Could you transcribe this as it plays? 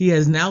He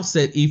has now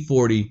said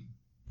E40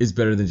 is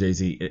better than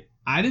Jay-Z.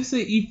 I didn't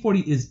say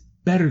E40 is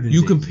better than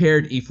You Jay-Z.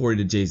 compared E40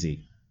 to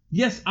Jay-Z.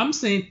 Yes, I'm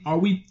saying, are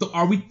we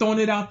throwing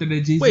it out there that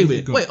Jay-Z Wait a is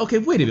minute.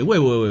 good? Wait a minute.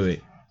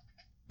 Wait.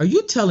 Are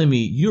you telling me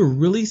you're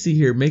really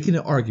here making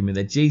an argument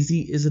that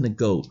Jay-Z isn't a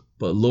GOAT,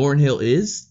 but Lauryn Hill is?